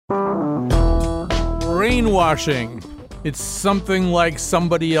Brainwashing. It's something like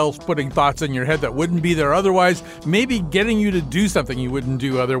somebody else putting thoughts in your head that wouldn't be there otherwise, maybe getting you to do something you wouldn't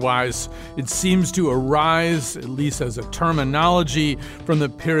do otherwise. It seems to arise, at least as a terminology, from the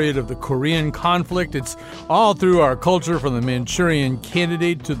period of the Korean conflict. It's all through our culture, from the Manchurian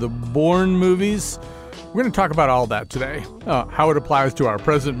Candidate to the Bourne movies. We're going to talk about all that today, how it applies to our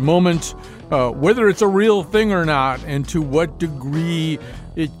present moment, whether it's a real thing or not, and to what degree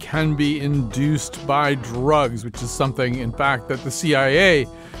it can be induced by drugs, which is something, in fact, that the CIA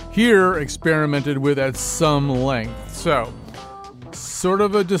here experimented with at some length. So, sort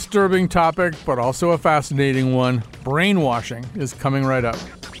of a disturbing topic, but also a fascinating one. Brainwashing is coming right up.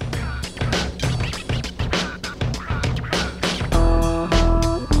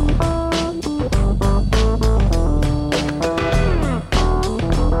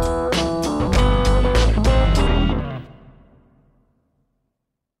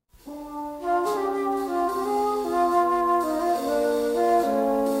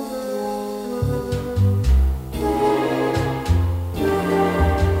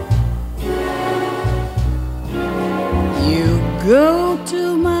 Go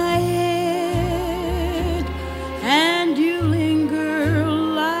to my head and you linger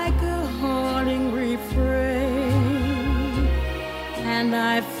like a haunting refrain, and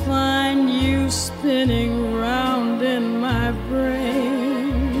I find you spinning round in my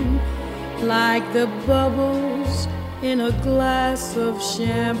brain like the bubbles in a glass of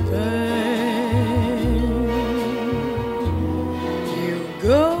champagne. You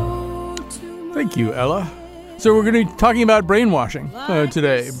go to my Thank you, Ella. So we're going to be talking about brainwashing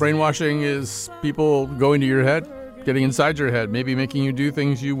today. Brainwashing is people going to your head, getting inside your head, maybe making you do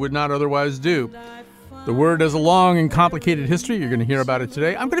things you would not otherwise do. The word has a long and complicated history. You're going to hear about it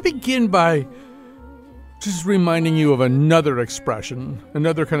today. I'm going to begin by just reminding you of another expression,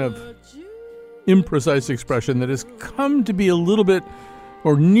 another kind of imprecise expression that has come to be a little bit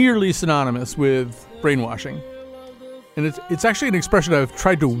or nearly synonymous with brainwashing. And it's actually an expression I've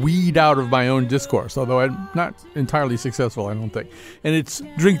tried to weed out of my own discourse, although I'm not entirely successful, I don't think. And it's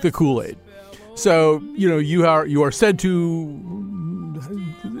drink the Kool-Aid. So, you are said to,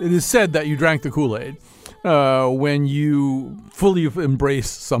 it is said that you drank the Kool-Aid when you fully embrace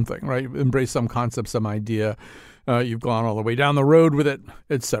something, right? Embrace some concept, some idea. You've gone all the way down the road with it,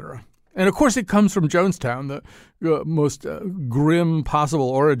 etc. And of course, it comes from Jonestown, the most grim possible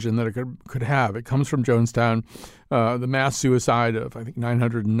origin that it could have. It comes from Jonestown, the mass suicide of, I think,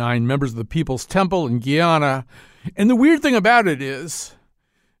 909 members of the People's Temple in Guyana. And the weird thing about it is,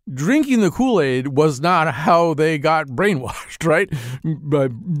 drinking the Kool-Aid was not how they got brainwashed, right?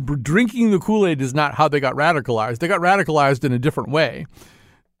 Drinking the Kool-Aid is not how they got radicalized. They got radicalized in a different way.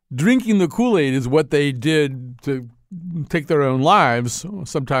 Drinking the Kool-Aid is what they did to take their own lives,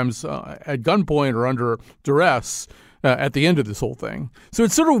 sometimes at gunpoint or under duress at the end of this whole thing. So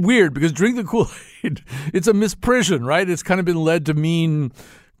it's sort of weird because drink the Kool-Aid, it's a misprision, right? It's kind of been led to mean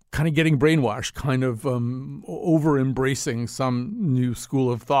kind of getting brainwashed, kind of over-embracing some new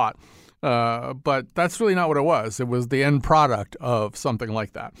school of thought. But that's really not what it was. It was the end product of something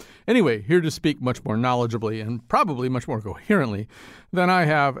like that. Anyway, here to speak much more knowledgeably and probably much more coherently than I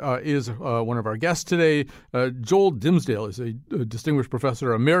have is one of our guests today. Joel Dimsdale is a distinguished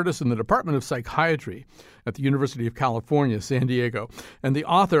professor emeritus in the Department of Psychiatry at the University of California, San Diego, and the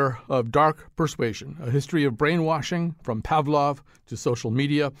author of Dark Persuasion, A History of Brainwashing from Pavlov to Social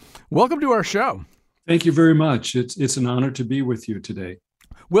Media. Welcome to our show. Thank you very much. It's an honor to be with you today.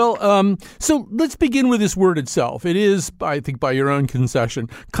 Well, so let's begin with this word itself. It is, I think, by your own concession,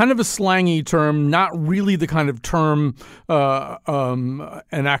 kind of a slangy term, not really the kind of term an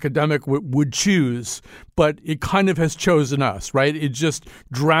academic would choose, but it kind of has chosen us, right? It just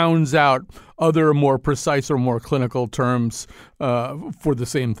drowns out other more precise or more clinical terms for the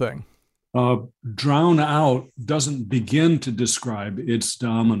same thing. Drown out doesn't begin to describe its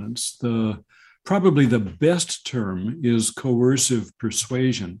dominance. Probably the best term is coercive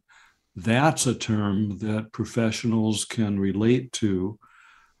persuasion. That's a term that professionals can relate to,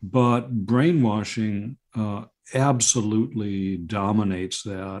 but brainwashing absolutely dominates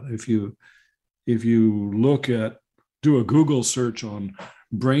that. If you do a Google search on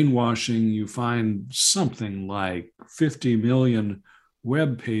brainwashing, you find something like 50 million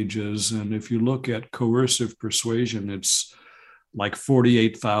web pages. And if you look at coercive persuasion, it's like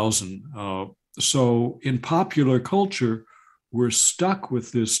 48,000. So in popular culture, we're stuck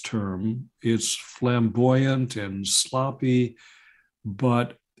with this term. It's flamboyant and sloppy,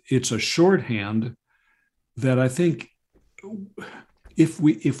 but it's a shorthand that I think if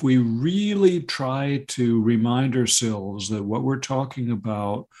we really try to remind ourselves that what we're talking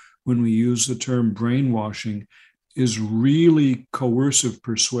about when we use the term brainwashing is really coercive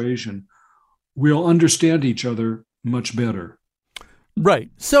persuasion, we'll understand each other much better.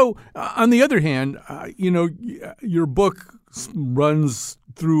 Right. So, on the other hand, your book runs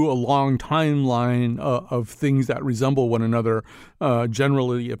through a long timeline of things that resemble one another,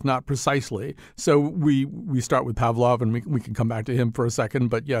 generally, if not precisely. So we start with Pavlov, and we can come back to him for a second.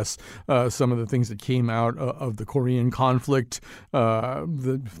 But yes, some of the things that came out of the Korean conflict,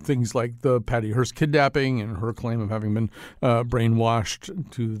 the things like the Patty Hearst kidnapping and her claim of having been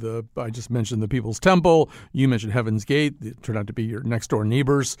brainwashed to I just mentioned the People's Temple. You mentioned Heaven's Gate. It turned out to be your next door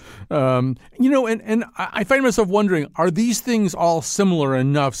neighbors. And I find myself wondering, are these things all similar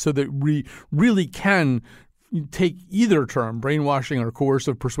enough so that we really can take either term, brainwashing or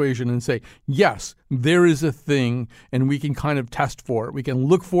coercive persuasion, and say, yes, there is a thing, and we can kind of test for it. We can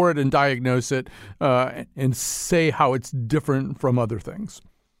look for it and diagnose it and say how it's different from other things?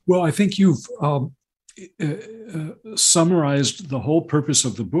 Well, I think you've summarized the whole purpose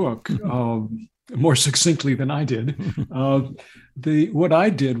of the book more succinctly than I did. What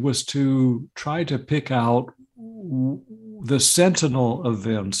I did was to try to pick out the sentinel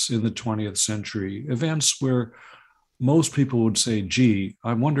events in the 20th century, events where most people would say, gee,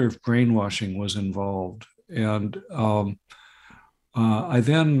 I wonder if brainwashing was involved. And I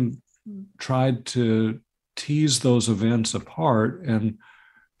then tried to tease those events apart and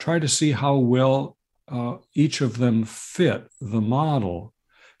try to see how well each of them fit the model.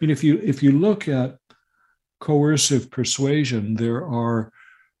 I mean, if you look at coercive persuasion, there are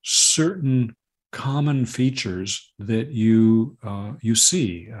certain common features that you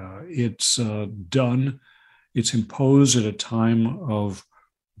see. It's it's imposed at a time of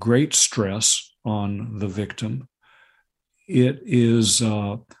great stress on the victim. It is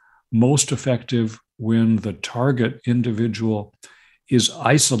most effective when the target individual is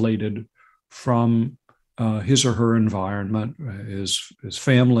isolated from his or her environment, his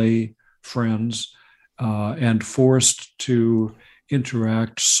family, friends, and forced to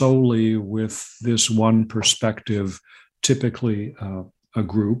interact solely with this one perspective, typically a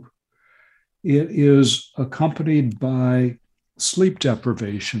group. It is accompanied by sleep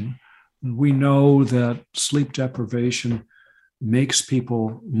deprivation. We know that sleep deprivation makes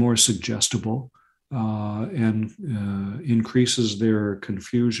people more suggestible and increases their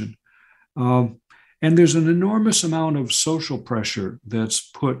confusion. And there's an enormous amount of social pressure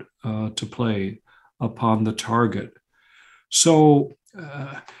that's put to play upon the target. So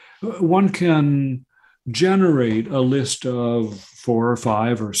one can generate a list of 4 or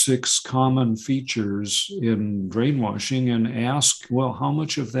 5 or 6 common features in brainwashing and ask, well, how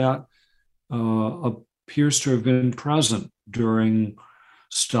much of that appears to have been present during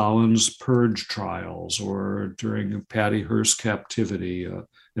Stalin's purge trials or during Patty Hearst's captivity,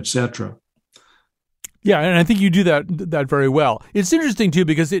 etc. Yeah, and I think you do that very well. It's interesting too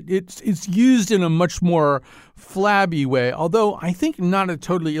because it's used in a much more flabby way, although I think not a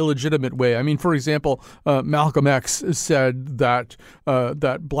totally illegitimate way. I mean, for example, Malcolm X said that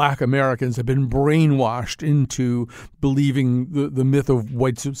Black Americans have been brainwashed into believing the myth of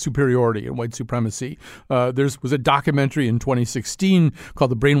white superiority and white supremacy. There was a documentary in 2016 called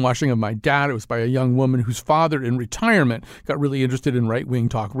 "The Brainwashing of My Dad." It was by a young woman whose father, in retirement, got really interested in right-wing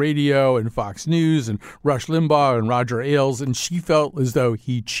talk radio and Fox News and Rush Limbaugh and Roger Ailes, and she felt as though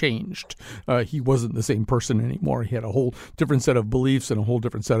he changed. He wasn't the same person anymore. He had a whole different set of beliefs and a whole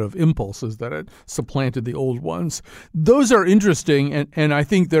different set of impulses that had supplanted the old ones. Those are interesting, and I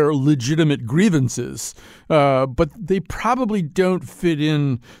think they're legitimate grievances, but they probably don't fit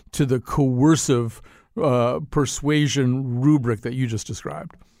in to the coercive persuasion rubric that you just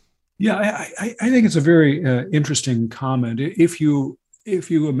described. Yeah, I think it's a very interesting comment. If you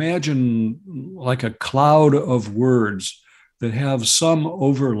imagine like a cloud of words that have some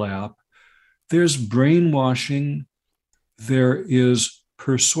overlap, there's brainwashing, there is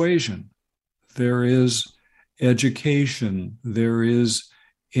persuasion, there is education, there is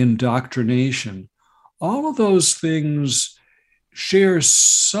indoctrination. All of those things share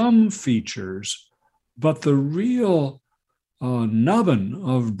some features, but the real nubbin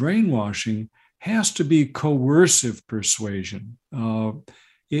of brainwashing has to be coercive persuasion.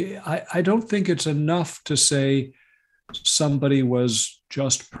 I don't think it's enough to say somebody was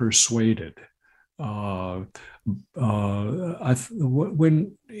just persuaded. If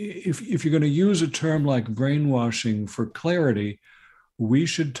you're going to use a term like brainwashing for clarity, we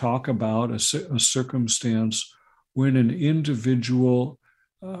should talk about a circumstance when an individual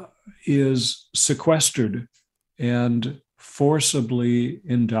is sequestered and forcibly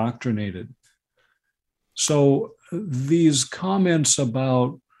indoctrinated. So these comments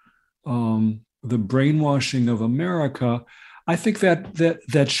about the brainwashing of America, I think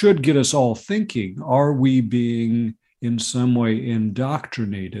that should get us all thinking. Are we being in some way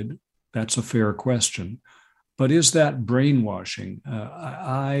indoctrinated? That's a fair question. But is that brainwashing?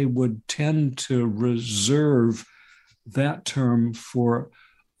 I would tend to reserve that term for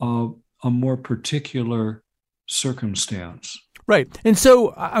a more particular circumstance. Right. And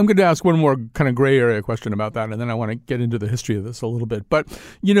so I'm going to ask one more kind of gray area question about that, and then I want to get into the history of this a little bit. But,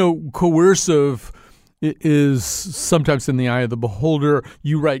 coercive is sometimes in the eye of the beholder.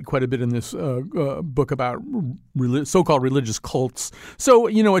 You write quite a bit in this book about so-called religious cults. So,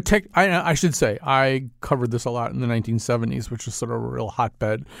 I should say I covered this a lot in the 1970s, which was sort of a real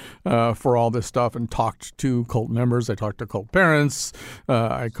hotbed for all this stuff, and talked to cult members. I talked to cult parents.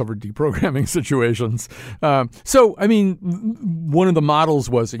 I covered deprogramming situations. One of the models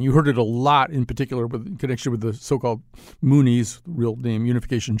was, and you heard it a lot in particular in connection with the so-called Moonies, real name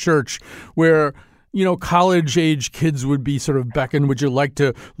Unification Church, where college-age kids would be sort of beckoned. Would you like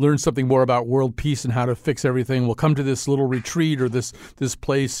to learn something more about world peace and how to fix everything? We'll come to this little retreat or this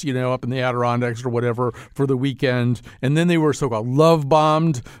place, up in the Adirondacks or whatever for the weekend. And then they were so-called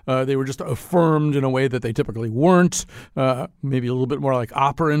love-bombed. They were just affirmed in a way that they typically weren't. Maybe a little bit more like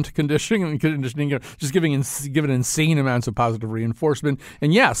operant conditioning, just given insane amounts of positive reinforcement.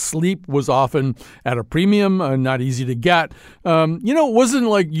 And yeah, sleep was often at a premium, not easy to get. It wasn't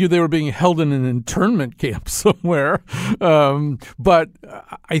like they were being held in an internment camp somewhere. But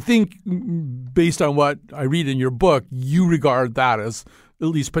I think based on what I read in your book, you regard that as at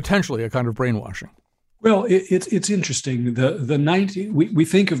least potentially a kind of brainwashing. Well, it's interesting. We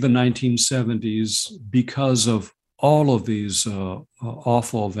think of the 1970s because of all of these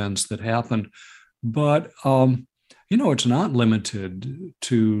awful events that happened, but it's not limited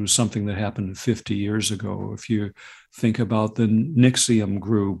to something that happened 50 years ago. If you think about the Nixium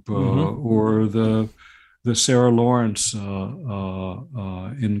group or the Sarah Lawrence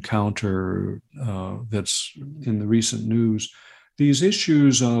encounter that's in the recent news, these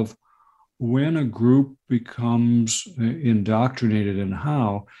issues of when a group becomes indoctrinated and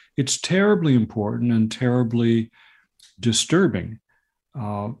how, it's terribly important and terribly disturbing.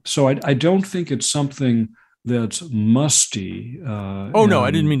 So I don't think it's something that's musty. No,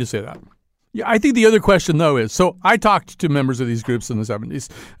 I didn't mean to say that. Yeah, I think the other question, though, is, so I talked to members of these groups in the 70s,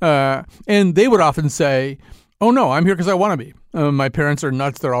 and they would often say, oh, no, I'm here because I want to be. My parents are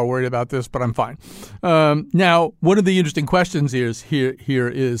nuts. They're all worried about this, but I'm fine. Now, one of the interesting questions here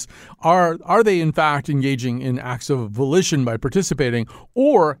is, are they, in fact, engaging in acts of volition by participating,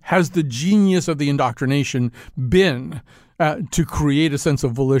 or has the genius of the indoctrination been to create a sense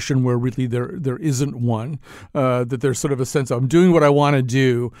of volition where really there isn't one, that there's sort of a sense of, I'm doing what I want to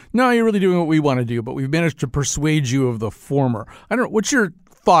do. No, you're really doing what we want to do, but we've managed to persuade you of the former. I don't know. What's your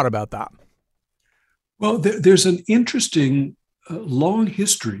thought about that? Well, there's an interesting long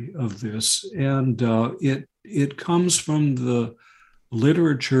history of this, and it comes from the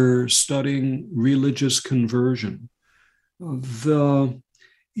literature studying religious conversion.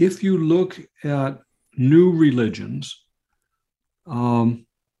 If you look at new religions,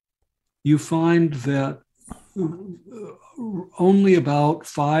 you find that only about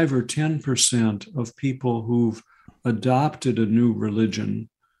 5 or 10% of people who've adopted a new religion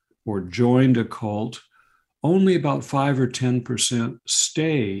or joined a cult, only about 5 or 10%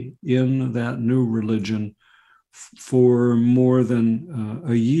 stay in that new religion for more than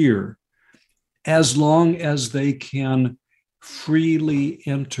a year, as long as they can freely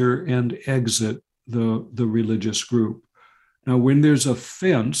enter and exit the religious group. Now, when there's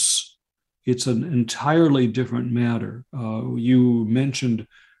offense, it's an entirely different matter. You mentioned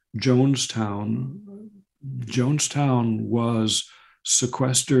Jonestown. Jonestown was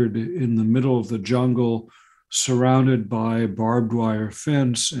sequestered in the middle of the jungle, surrounded by barbed wire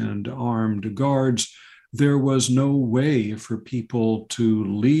fence and armed guards. There was no way for people to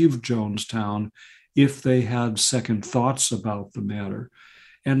leave Jonestown if they had second thoughts about the matter.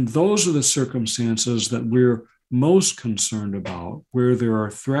 And those are the circumstances that we're most concerned about, where there are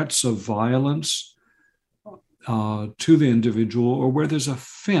threats of violence to the individual, or where there's a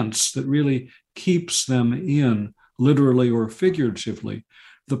fence that really keeps them in, literally or figuratively.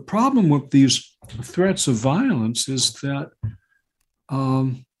 The problem with these threats of violence is that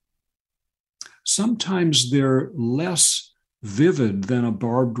sometimes they're less vivid than a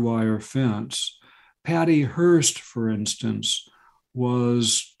barbed wire fence. Patty Hearst, for instance,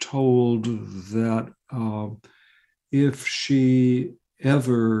 was told that if she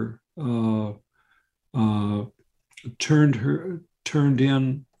ever turned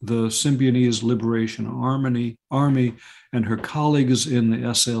in the Symbionese Liberation Army and her colleagues in the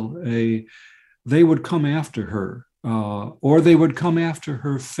SLA, they would come after her, or they would come after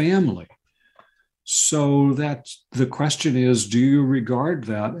her family. So that the question is, do you regard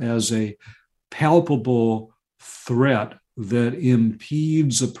that as a palpable threat that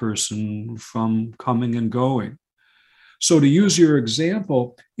impedes a person from coming and going? So to use your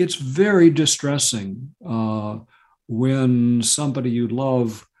example, it's very distressing when somebody you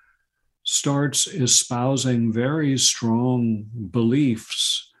love starts espousing very strong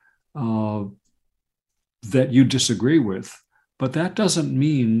beliefs that you disagree with. But that doesn't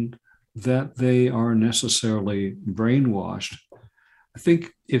mean that they are necessarily brainwashed. I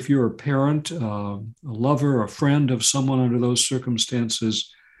think if you're a parent, a lover, a friend of someone under those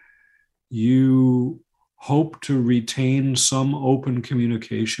circumstances, you hope to retain some open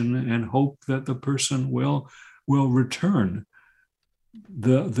communication and hope that the person will return.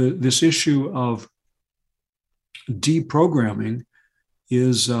 This issue of deprogramming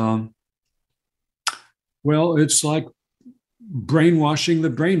is, it's like brainwashing the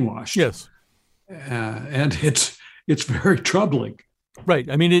brainwashed. Yes. And it's very troubling.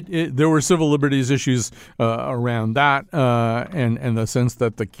 Right. I mean, there were civil liberties issues around that and the sense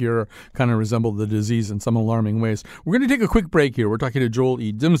that the cure kind of resembled the disease in some alarming ways. We're going to take a quick break here. We're talking to Joel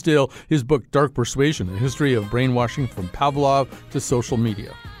E. Dimsdale, his book, Dark Persuasion, A History of Brainwashing from Pavlov to Social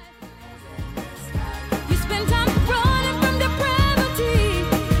Media.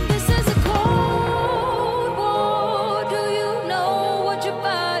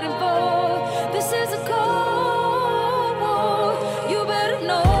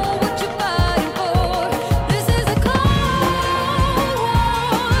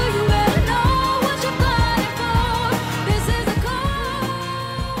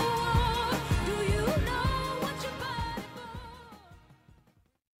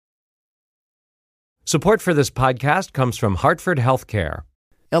 Support for this podcast comes from Hartford Healthcare.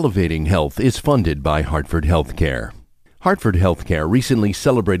 Elevating Health is funded by Hartford Healthcare. Hartford Healthcare recently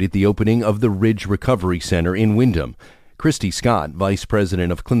celebrated the opening of the Ridge Recovery Center in Wyndham. Christy Scott, Vice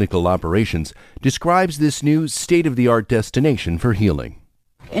President of Clinical Operations, describes this new state-of-the-art destination for healing.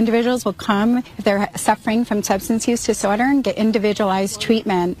 Individuals will come if they're suffering from substance use disorder and get individualized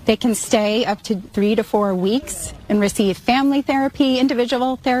treatment. They can stay up to 3 to 4 weeks and receive family therapy,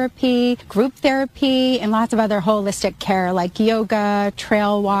 individual therapy, group therapy, and lots of other holistic care like yoga,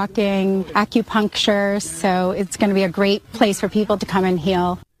 trail walking, acupuncture. So it's going to be a great place for people to come and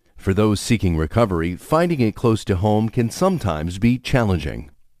heal. For those seeking recovery, finding it close to home can sometimes be challenging.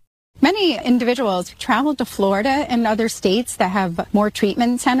 Many individuals travel to Florida and other states that have more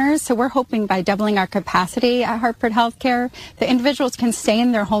treatment centers. So we're hoping by doubling our capacity at Hartford Healthcare, the individuals can stay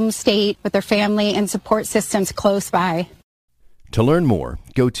in their home state with their family and support systems close by. To learn more,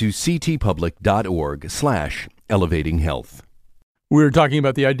 go to ctpublic.org/elevatinghealth. We're talking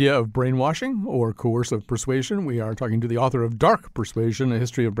about the idea of brainwashing or coercive persuasion. We are talking to the author of Dark Persuasion, A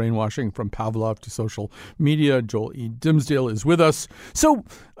History of Brainwashing from Pavlov to Social Media. Joel E. Dimsdale is with us. So,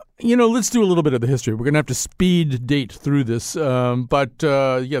 let's do a little bit of the history. We're going to have to speed date through this.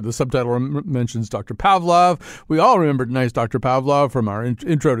 The subtitle mentions Dr. Pavlov. We all remember nice Dr. Pavlov from our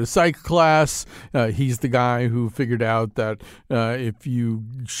intro to psych class. He's the guy who figured out that if you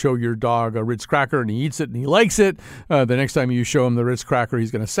show your dog a Ritz cracker and he eats it and he likes it, the next time you show him the Ritz cracker,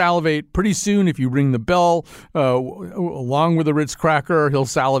 he's going to salivate. Pretty soon, if you ring the bell along with the Ritz cracker, he'll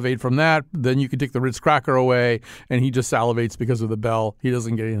salivate from that. Then you can take the Ritz cracker away and he just salivates because of the bell. He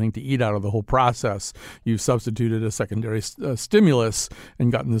doesn't get anything to eat out of the whole process. You've substituted a secondary stimulus and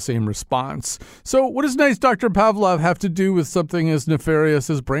gotten the same response. So what does nice Dr. Pavlov have to do with something as nefarious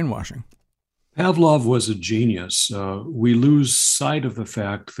as brainwashing? Pavlov was a genius. We lose sight of the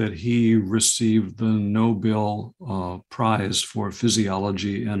fact that he received the Nobel Prize for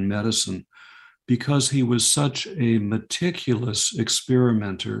Physiology and Medicine because he was such a meticulous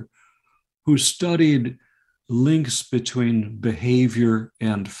experimenter who studied links between behavior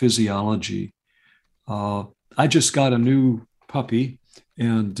and physiology. I just got a new puppy,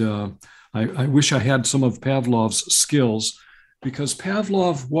 and I wish I had some of Pavlov's skills, because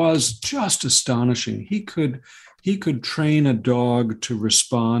Pavlov was just astonishing. He could train a dog to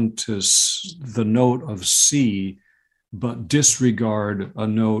respond to the note of C, but disregard a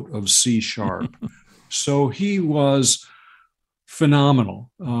note of C sharp. So he was phenomenal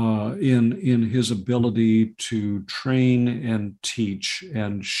in his ability to train and teach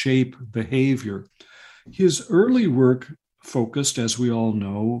and shape behavior. His early work focused, as we all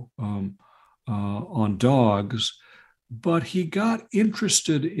know, on dogs, but he got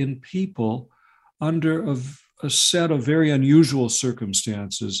interested in people under a set of very unusual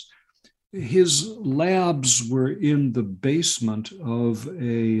circumstances. His labs were in the basement of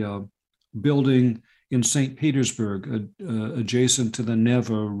a building in St. Petersburg, adjacent to the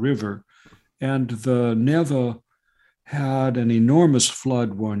Neva River. And the Neva had an enormous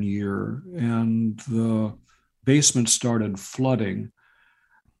flood one year, and the basement started flooding.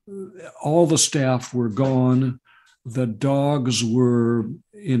 All the staff were gone. The dogs were,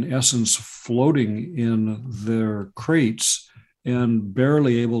 in essence, floating in their crates and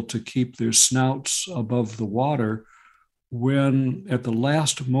barely able to keep their snouts above the water when, at the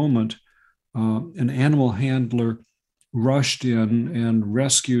last moment, an animal handler rushed in and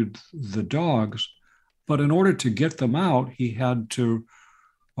rescued the dogs. But in order to get them out, he had to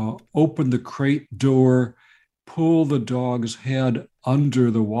open the crate door, pull the dog's head under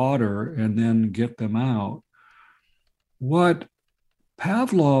the water, and then get them out. What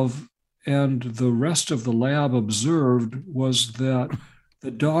Pavlov and the rest of the lab observed was that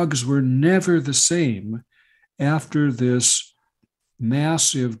the dogs were never the same after this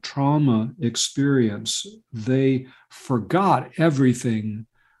massive trauma experience. They forgot everything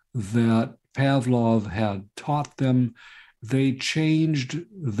that Pavlov had taught them. They changed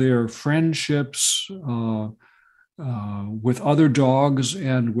their friendships with other dogs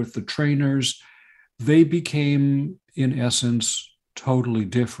and with the trainers. They became, in essence, totally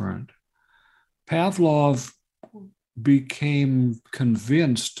different. Pavlov became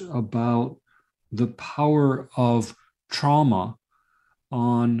convinced about the power of trauma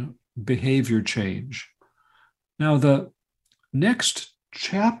on behavior change. Now, the next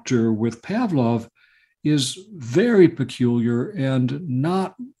chapter with Pavlov is very peculiar and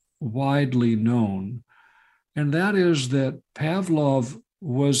not widely known. And that is that Pavlov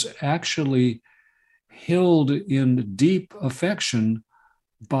was actually held in deep affection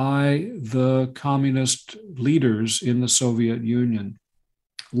by the communist leaders in the Soviet Union.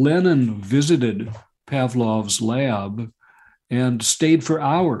 Lenin visited Pavlov's lab and stayed for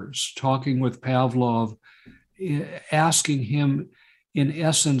hours talking with Pavlov, asking him, in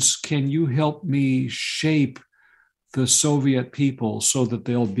essence, can you help me shape the Soviet people so that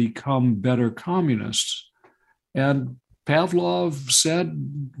they'll become better communists? And Pavlov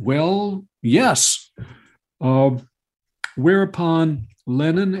said, well, yes. Whereupon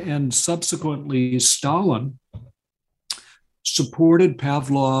Lenin and subsequently Stalin supported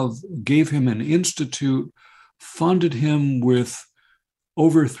Pavlov, gave him an institute, funded him with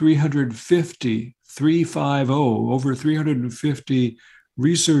over 350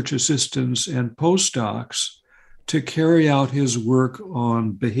 research assistants and postdocs to carry out his work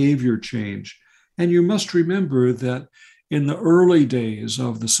on behavior change. And you must remember that in the early days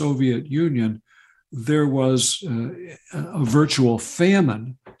of the Soviet Union, there was a virtual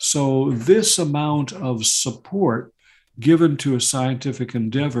famine. So this amount of support given to a scientific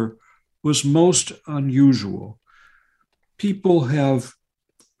endeavor was most unusual. People have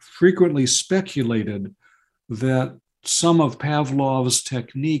frequently speculated that some of Pavlov's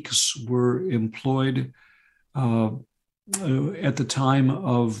techniques were employed at the time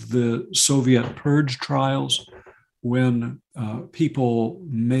of the Soviet purge trials, when people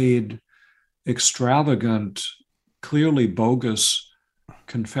made extravagant, clearly bogus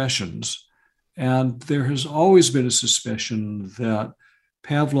confessions. And there has always been a suspicion that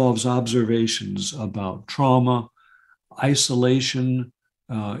Pavlov's observations about trauma, isolation,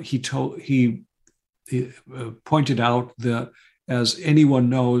 he pointed out that, as anyone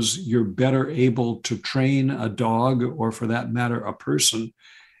knows, you're better able to train a dog, or for that matter, a person,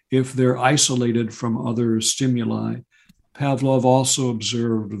 if they're isolated from other stimuli. Pavlov also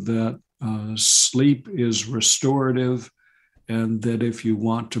observed that sleep is restorative, and that if you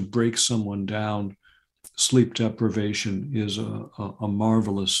want to break someone down, sleep deprivation is a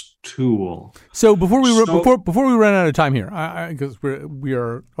marvelous tool. So before we run out of time here, because we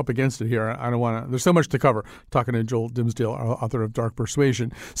are up against it here, I don't want to. There's so much to cover. Talking to Joel Dimsdale, author of Dark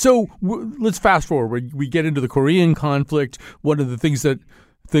Persuasion. So let's fast forward. We get into the Korean conflict. One of the things that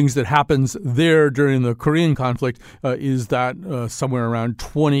happens there during the Korean conflict is that somewhere around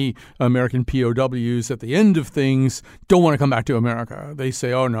 20 American POWs at the end of things don't want to come back to America. They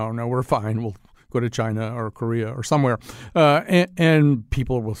say, oh, no, we're fine. We'll go to China or Korea or somewhere. And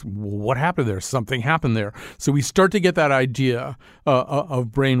people will say, well, what happened there? Something happened there. So we start to get that idea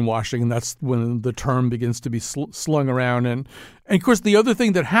of brainwashing, and that's when the term begins to be slung around. And of course, the other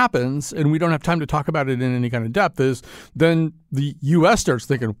thing that happens, and we don't have time to talk about it in any kind of depth, is then the U.S. starts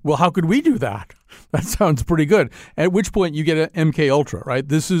thinking, well, how could we do that? That sounds pretty good. At which point you get an MK Ultra, right?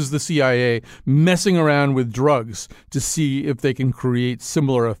 This is the CIA messing around with drugs to see if they can create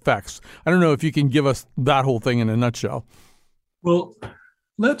similar effects. I don't know if you can give us that whole thing in a nutshell. Well,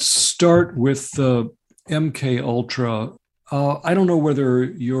 let's start with the MK Ultra. I don't know whether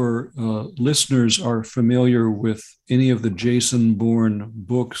your listeners are familiar with any of the Jason Bourne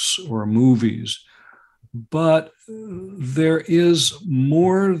books or movies, but there is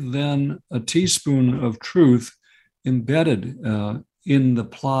more than a teaspoon of truth embedded in the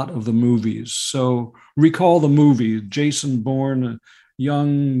plot of the movies. So recall the movie. Jason Bourne, a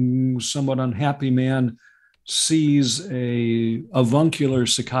young, somewhat unhappy man, sees a avuncular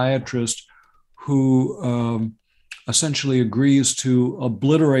psychiatrist who essentially agrees to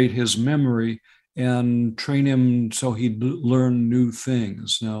obliterate his memory and train him so he'd learn new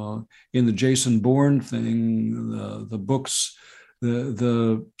things. Now, in the Jason Bourne thing, the books,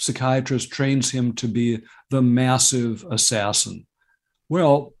 the psychiatrist trains him to be the massive assassin.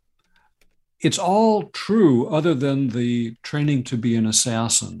 Well, it's all true other than the training to be an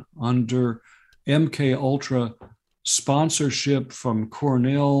assassin. Under MK Ultra sponsorship from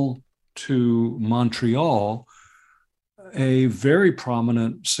Cornell to Montreal, a very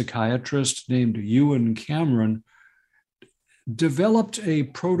prominent psychiatrist named Ewan Cameron developed a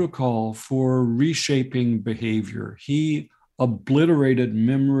protocol for reshaping behavior. He obliterated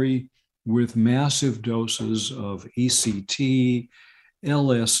memory with massive doses of ECT,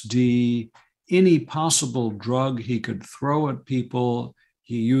 LSD, any possible drug he could throw at people.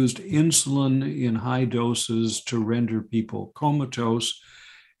 He used insulin in high doses to render people comatose,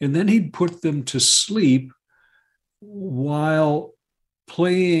 and then he'd put them to sleep while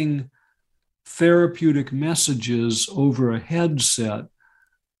playing therapeutic messages over a headset,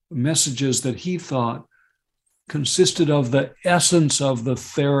 messages that he thought consisted of the essence of the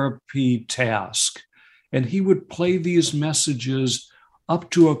therapy task. And he would play these messages up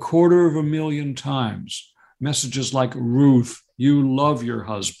to 250,000 times. Messages like, Ruth, you love your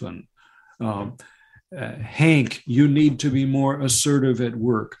husband. Hank, you need to be more assertive at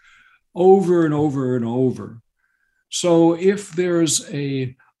work. Over and over and over. So if there's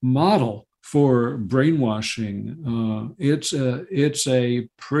a model for brainwashing, it's a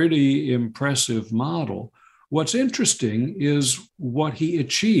pretty impressive model. What's interesting is what he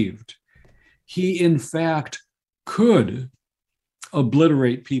achieved. He, in fact, could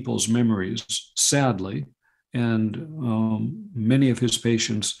obliterate people's memories, sadly, and many of his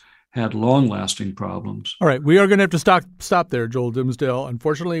patients had long-lasting problems. All right, we are going to have to stop there, Joel Dimsdale.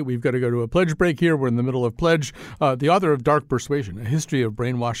 Unfortunately, we've got to go to a pledge break here. We're in the middle of Pledge. The author of Dark Persuasion, A History of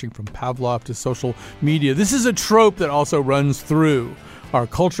Brainwashing from Pavlov to Social Media. This is a trope that also runs through our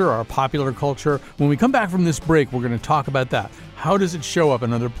culture, our popular culture. When we come back from this break, we're going to talk about that. How does it show up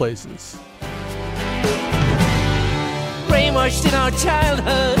in other places? Brainwashed in our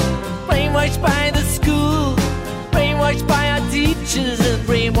childhood, brainwashed by the school, brainwashed by our teachers and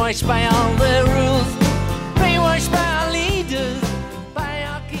brainwashed by all their rules, brainwashed by our leaders, by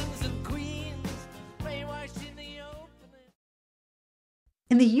our kings and queens, brainwashed in the open.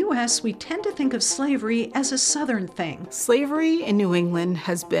 In the U.S., we tend to think of slavery as a Southern thing. Slavery in New England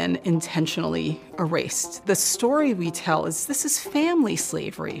has been intentionally erased. The story we tell is this is family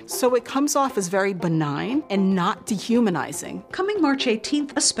slavery, so it comes off as very benign and not dehumanizing. Coming March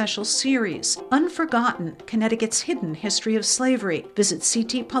 18th, a special series, Unforgotten, Connecticut's Hidden History of Slavery. Visit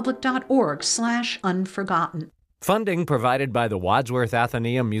ctpublic.org/unforgotten. Funding provided by the Wadsworth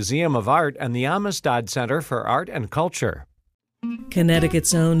Atheneum Museum of Art and the Amistad Center for Art and Culture.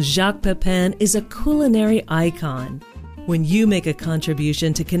 Connecticut's own Jacques Pepin is a culinary icon. When you make a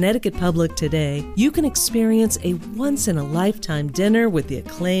contribution to Connecticut Public today, you can experience a once-in-a-lifetime dinner with the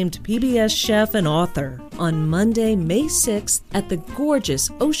acclaimed PBS chef and author on Monday, May 6th at the gorgeous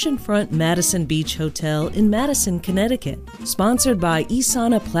oceanfront Madison Beach Hotel in Madison, Connecticut. Sponsored by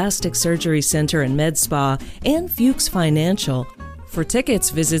Isana Plastic Surgery Center and Med Spa and Fuchs Financial. For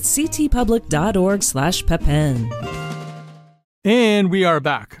tickets, visit ctpublic.org/Pepin. And we are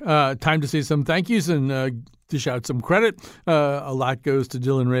back. Time to say some thank yous and dish out some credit. A lot goes to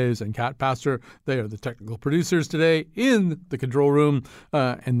Dylan Reyes and Kat Pastor. They are the technical producers today in the control room.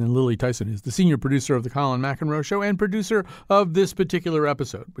 And then Lily Tyson is the senior producer of the Colin McEnroe Show and producer of this particular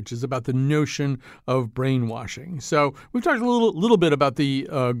episode, which is about the notion of brainwashing. So we've talked a little bit about the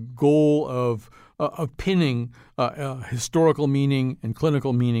goal of of pinning historical meaning and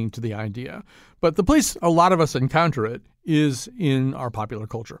clinical meaning to the idea. But the place a lot of us encounter it is in our popular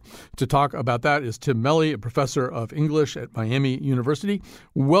culture. To talk about that is Tim Melly, a professor of English at Miami University.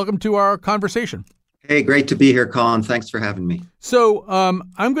 Welcome to our conversation. Hey, great to be here, Colin. Thanks for having me. So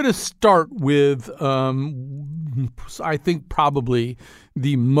I'm going to start with, I think, probably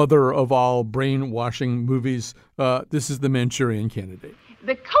the mother of all brainwashing movies. This is The Manchurian Candidate.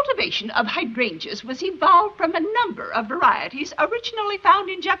 The cultivation of hydrangeas was evolved from a number of varieties originally found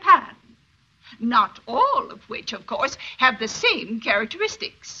in Japan. Not all of which, of course, have the same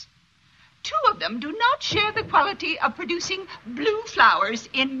characteristics. Two of them do not share the quality of producing blue flowers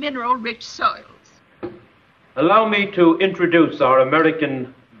in mineral-rich soils. Allow me to introduce our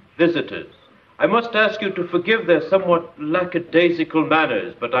American visitors. I must ask you to forgive their somewhat lackadaisical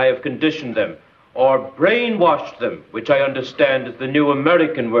manners, but I have conditioned them, or brainwashed them, which I understand is the new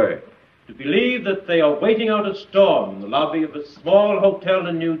American word, to believe that they are waiting out a storm in the lobby of a small hotel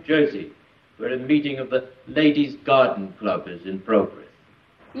in New Jersey, where a meeting of the Ladies' Garden Club is in progress.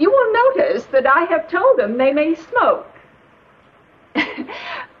 You will notice that I have told them they may smoke.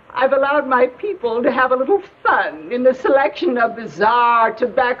 I've allowed my people to have a little fun in the selection of bizarre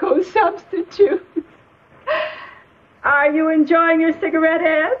tobacco substitutes. Are you enjoying your cigarette,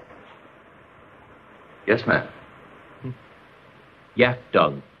 Ed? Yes, ma'am. Yak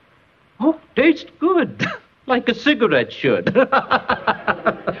dung. Oh, tastes good. Like a cigarette should.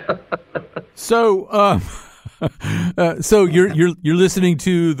 So, so you're listening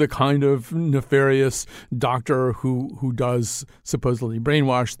to the kind of nefarious doctor who does supposedly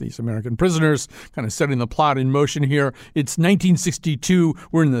brainwash these American prisoners, kind of setting the plot in motion here. It's 1962.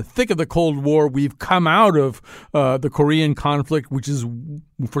 We're in the thick of the Cold War. We've come out of the Korean conflict, which is,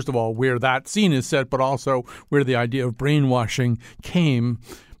 first of all, where that scene is set, but also where the idea of brainwashing came.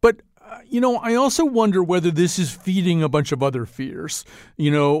 But I also wonder whether this is feeding a bunch of other fears,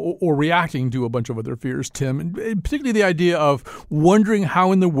 or reacting to a bunch of other fears, Tim, and particularly the idea of wondering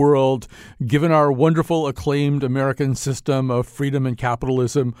how in the world, given our wonderful, acclaimed American system of freedom and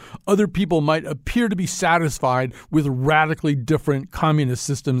capitalism, other people might appear to be satisfied with radically different communist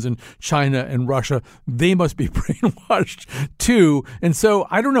systems in China and Russia. They must be brainwashed, too. And so,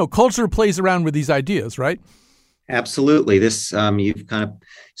 I don't know, culture plays around with these ideas, right? Absolutely. This you've kind of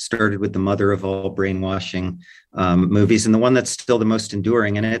started with the mother of all brainwashing movies, and the one that's still the most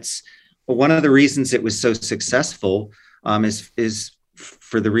enduring. And it's one of the reasons it was so successful is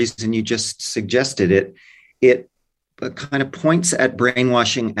for the reason you just suggested. It kind of points at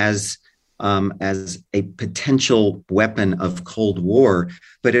brainwashing as a potential weapon of Cold War,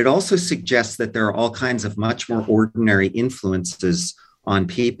 but it also suggests that there are all kinds of much more ordinary influences on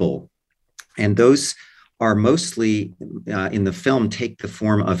people, and those are mostly in the film take the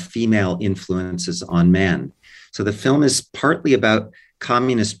form of female influences on men. So the film is partly about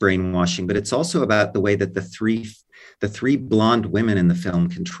communist brainwashing, but it's also about the way that the three blonde women in the film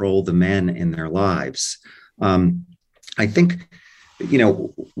control the men in their lives. I think,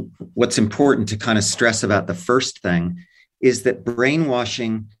 what's important to kind of stress about the first thing is that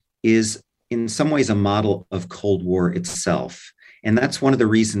brainwashing is in some ways a model of Cold War itself. And that's one of the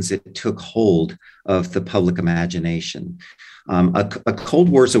reasons it took hold of the public imagination. A Cold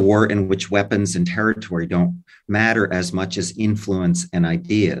War is a war in which weapons and territory don't matter as much as influence and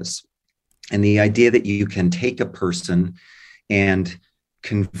ideas. And the idea that you can take a person and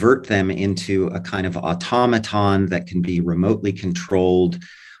convert them into a kind of automaton that can be remotely controlled,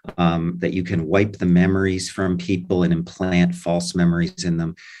 that you can wipe the memories from people and implant false memories in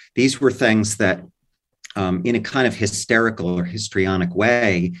them. These were things that in a kind of hysterical or histrionic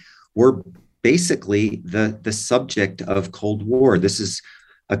way, were basically the subject of Cold War. This is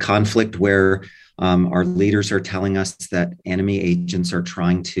a conflict where our leaders are telling us that enemy agents are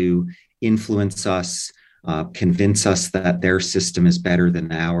trying to influence us, convince us that their system is better than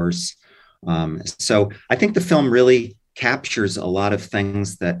ours. So I think the film really captures a lot of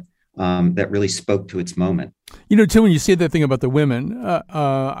things that really spoke to its moment. Tim, when you say that thing about the women,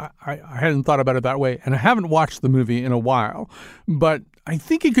 I hadn't thought about it that way, and I haven't watched the movie in a while, but I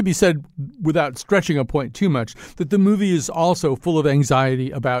think it could be said, without stretching a point too much, that the movie is also full of anxiety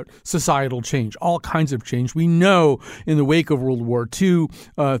about societal change, all kinds of change. We know in the wake of World War II,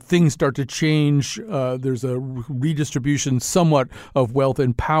 things start to change. There's a redistribution somewhat of wealth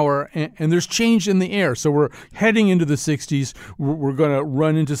and power, and there's change in the air. So we're heading into the 60s. We're going to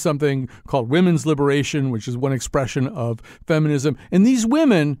run into something called women's liberation, which is one expression of feminism. And these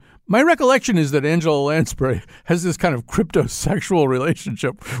women My recollection is that Angela Lansbury has this kind of cryptosexual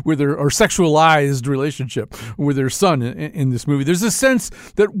relationship with her, or sexualized relationship with her son in this movie. There's a sense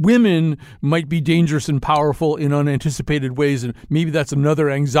that women might be dangerous and powerful in unanticipated ways, and maybe that's another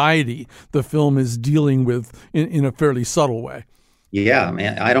anxiety the film is dealing with in a fairly subtle way. Yeah,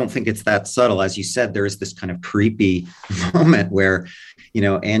 man, I don't think it's that subtle. As you said, there is this kind of creepy moment where,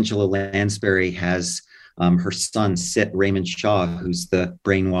 Angela Lansbury has her son Raymond Shaw, who's the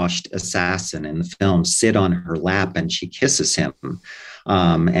brainwashed assassin in the film, sit on her lap and she kisses him.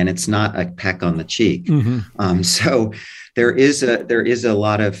 And it's not a peck on the cheek. Mm-hmm. So there is a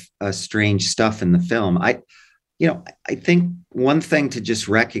lot of strange stuff in the film. I think one thing to just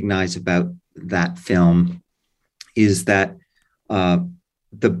recognize about that film is that the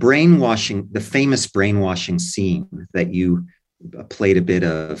famous brainwashing scene that you played a bit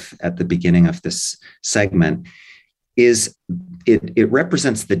of at the beginning of this segment it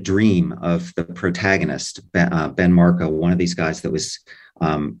represents the dream of the protagonist, Ben Marco, one of these guys that was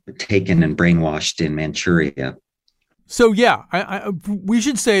taken and brainwashed in Manchuria. So yeah, we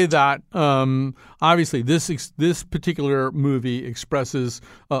should say that obviously this particular movie expresses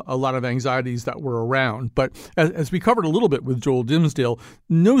a lot of anxieties that were around. But as we covered a little bit with Joel Dimsdale,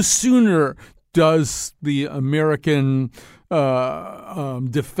 no sooner does the American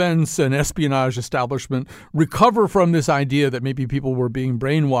defense and espionage establishment recover from this idea that maybe people were being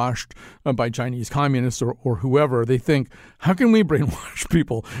brainwashed by Chinese communists or whoever. They think, how can we brainwash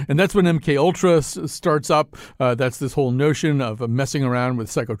people? And that's when MK Ultra starts up. That's this whole notion of messing around with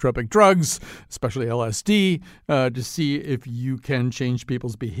psychotropic drugs, especially LSD, to see if you can change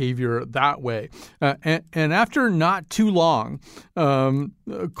people's behavior that way. And after not too long,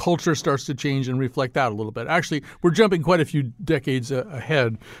 culture starts to change and reflect that a little bit. Actually, we're jumping quite a few decades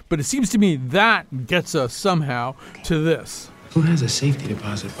ahead, but it seems to me that gets us somehow to this. Who has a safety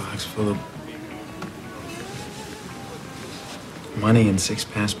deposit box full of money and 6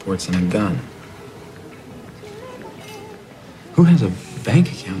 passports and a gun? Who has a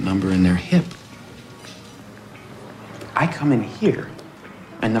bank account number in their hip? I come in here,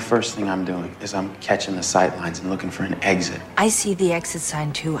 and the first thing I'm doing is I'm catching the sight lines and looking for an exit. I see the exit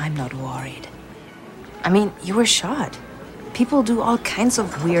sign too. I'm not worried. I mean, you were shot. People do all kinds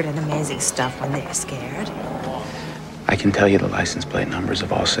of weird and amazing stuff when they are scared. I can tell you the license plate numbers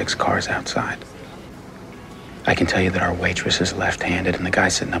of all 6 cars outside. I can tell you that our waitress is left-handed and the guy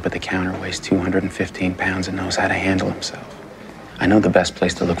sitting up at the counter weighs 215 pounds and knows how to handle himself. I know the best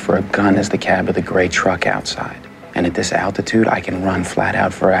place to look for a gun is the cab of the gray truck outside. And at this altitude, I can run flat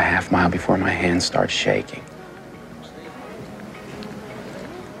out for a half mile before my hands start shaking.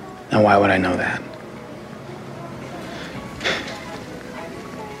 Now, why would I know that?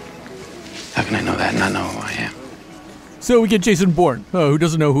 How can I know that and not know who I am? So we get Jason Bourne, who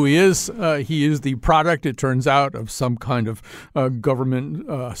doesn't know who he is. He is the product, it turns out, of some kind of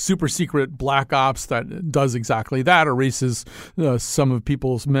government super secret black ops that does exactly that, erases some of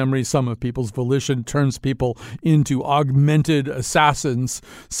people's memories, some of people's volition, turns people into augmented assassins,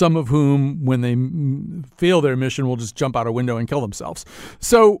 some of whom, when they fail their mission, will just jump out a window and kill themselves.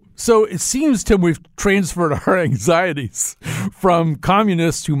 So it seems, Tim, we've transferred our anxieties from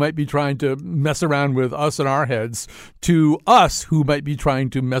communists who might be trying to mess around with us in our heads to us who might be trying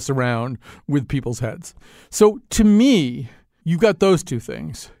to mess around with people's heads. So to me, you've got those two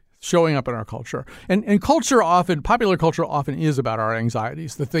things showing up in our culture. And culture often, popular culture often is about our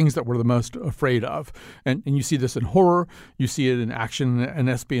anxieties, the things that we're the most afraid of. And you see this in horror, you see it in action and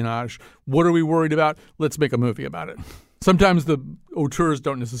espionage. What are we worried about? Let's make a movie about it. Sometimes the auteurs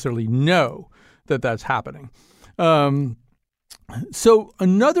don't necessarily know that that's happening. So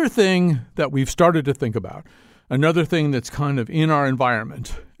another thing that we've started to think about, another thing that's kind of in our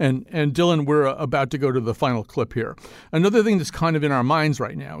environment, and Dylan, we're about to go to the final clip here. Another thing that's kind of in our minds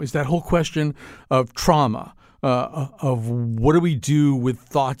right now is that whole question of trauma, of what do we do with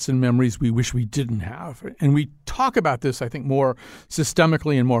thoughts and memories we wish we didn't have. And we talk about this, I think, more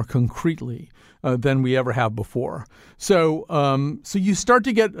systemically and more concretely than we ever have before. So you start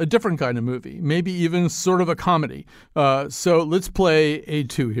to get a different kind of movie, maybe even sort of a comedy. So let's play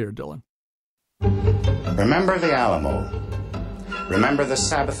A2 here, Dylan. Remember the Alamo. Remember the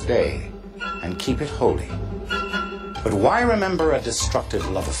Sabbath day and keep it holy. But why remember a destructive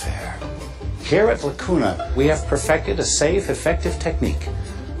love affair? Here at Lacuna, we have perfected a safe, effective technique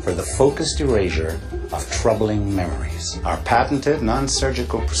for the focused erasure of troubling memories. Our patented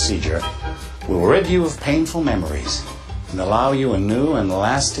non-surgical procedure will rid you of painful memories and allow you a new and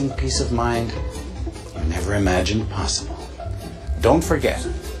lasting peace of mind you never imagined possible. Don't forget,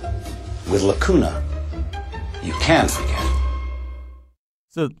 with Lacuna, you can forget.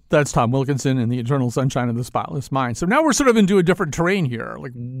 So that's Tom Wilkinson in The Eternal Sunshine of the Spotless Mind. So now we're sort of into a different terrain here.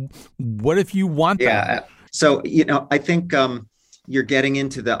 Like, what if you want that? Yeah. So, I think you're getting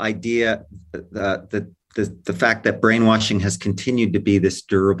into the idea, the fact that brainwashing has continued to be this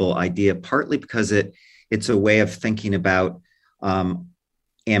durable idea, partly because it's a way of thinking about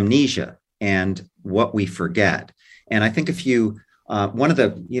amnesia and what we forget. And I think if you, one of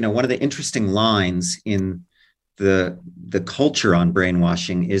the interesting lines in the culture on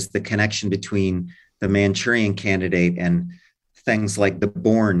brainwashing is the connection between the Manchurian Candidate and things like the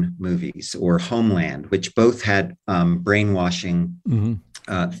Bourne movies or Homeland, which both had brainwashing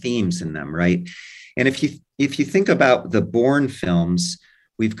themes in them, right? And if you think about the Bourne films,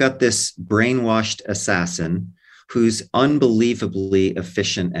 we've got this brainwashed assassin who's unbelievably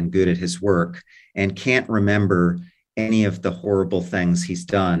efficient and good at his work and can't remember any of the horrible things he's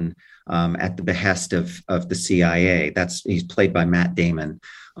done at the behest of the CIA. He's played by Matt Damon,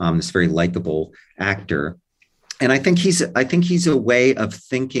 this very likable actor. And I think he's a way of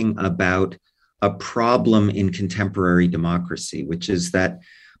thinking about a problem in contemporary democracy, which is that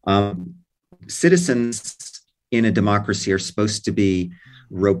citizens in a democracy are supposed to be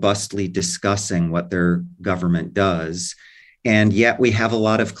robustly discussing what their government does. And yet we have a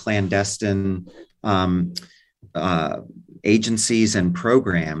lot of clandestine agencies and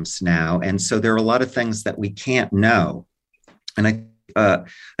programs now. And so there are a lot of things that we can't know. And I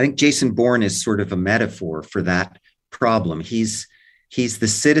think Jason Bourne is sort of a metaphor for that problem. He's the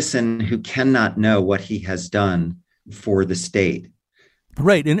citizen who cannot know what he has done for the state.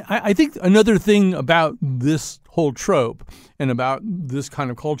 Right. And I think another thing about this whole trope and about this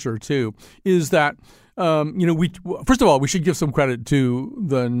kind of culture, too, is that first of all, we should give some credit to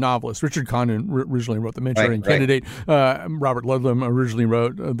the novelist. Richard Condon originally wrote The Manchurian Candidate. Robert Ludlum originally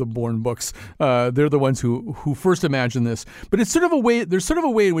wrote the Bourne books. They're the ones who first imagined this. But it's sort of a way. There's sort of a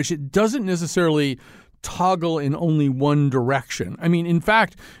way in which it doesn't necessarily toggle in only one direction. I mean, in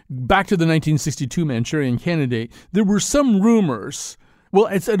fact, back to the 1962 Manchurian Candidate, there were some rumors. Well,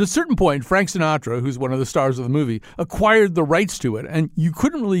 it's at a certain point, Frank Sinatra, who's one of the stars of the movie, acquired the rights to it, and you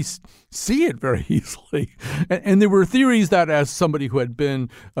couldn't really see it very easily. And there were theories that, as somebody who had been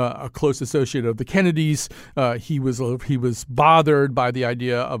a close associate of the Kennedys, he was bothered by the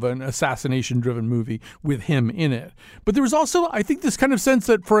idea of an assassination-driven movie with him in it. But there was also, I think, this kind of sense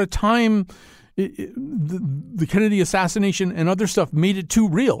that for a time, the Kennedy assassination and other stuff made it too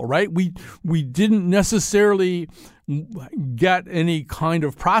real, right? We didn't necessarily get any kind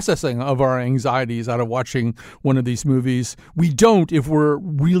of processing of our anxieties out of watching one of these movies. We don't if we're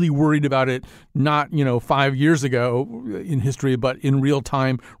really worried about it, not 5 years ago in history, but in real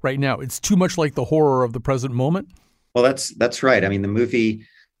time right now. It's too much like the horror of the present moment. Well, that's right. I mean, the movie,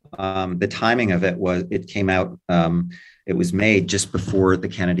 the timing of it came out. It was made just before the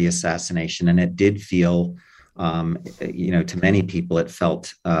Kennedy assassination, and it did feel, to many people, it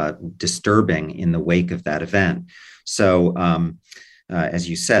felt disturbing in the wake of that event. So, as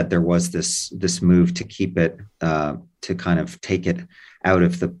you said, there was this move to keep it, to kind of take it out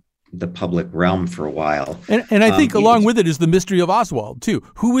of the public realm for a while. And I think along with it is the mystery of Oswald, too.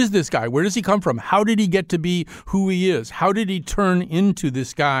 Who is this guy? Where does he come from? How did he get to be who he is? How did he turn into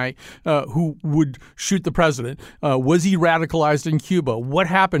this guy who would shoot the president? Was he radicalized in Cuba? What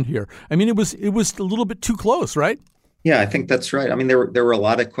happened here? I mean, it was a little bit too close, right? Yeah, I think that's right. I mean, there were a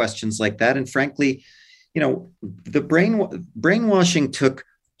lot of questions like that. And frankly, the brainwashing took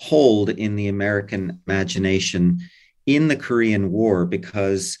hold in the American imagination in the Korean War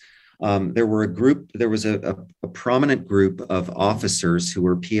because there was a prominent group of officers who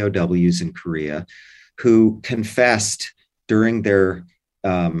were POWs in Korea who confessed during their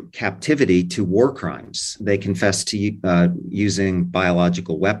captivity to war crimes. They confessed to using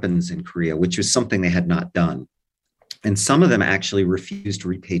biological weapons in Korea, which was something they had not done. And some of them actually refused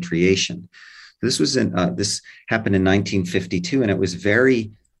repatriation. This happened in 1952, and it was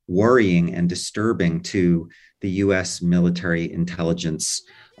very worrying and disturbing to the U.S. military intelligence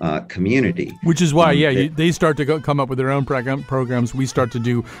community. Which is why, they start to come up with their own programs. We start to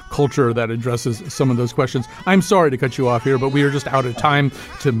do culture that addresses some of those questions. I'm sorry to cut you off here, but we are just out of time.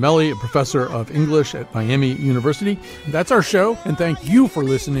 Tim Melly, a professor of English at Miami University. That's our show, and thank you for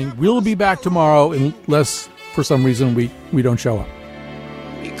listening. We'll be back tomorrow unless, for some reason, we don't show up.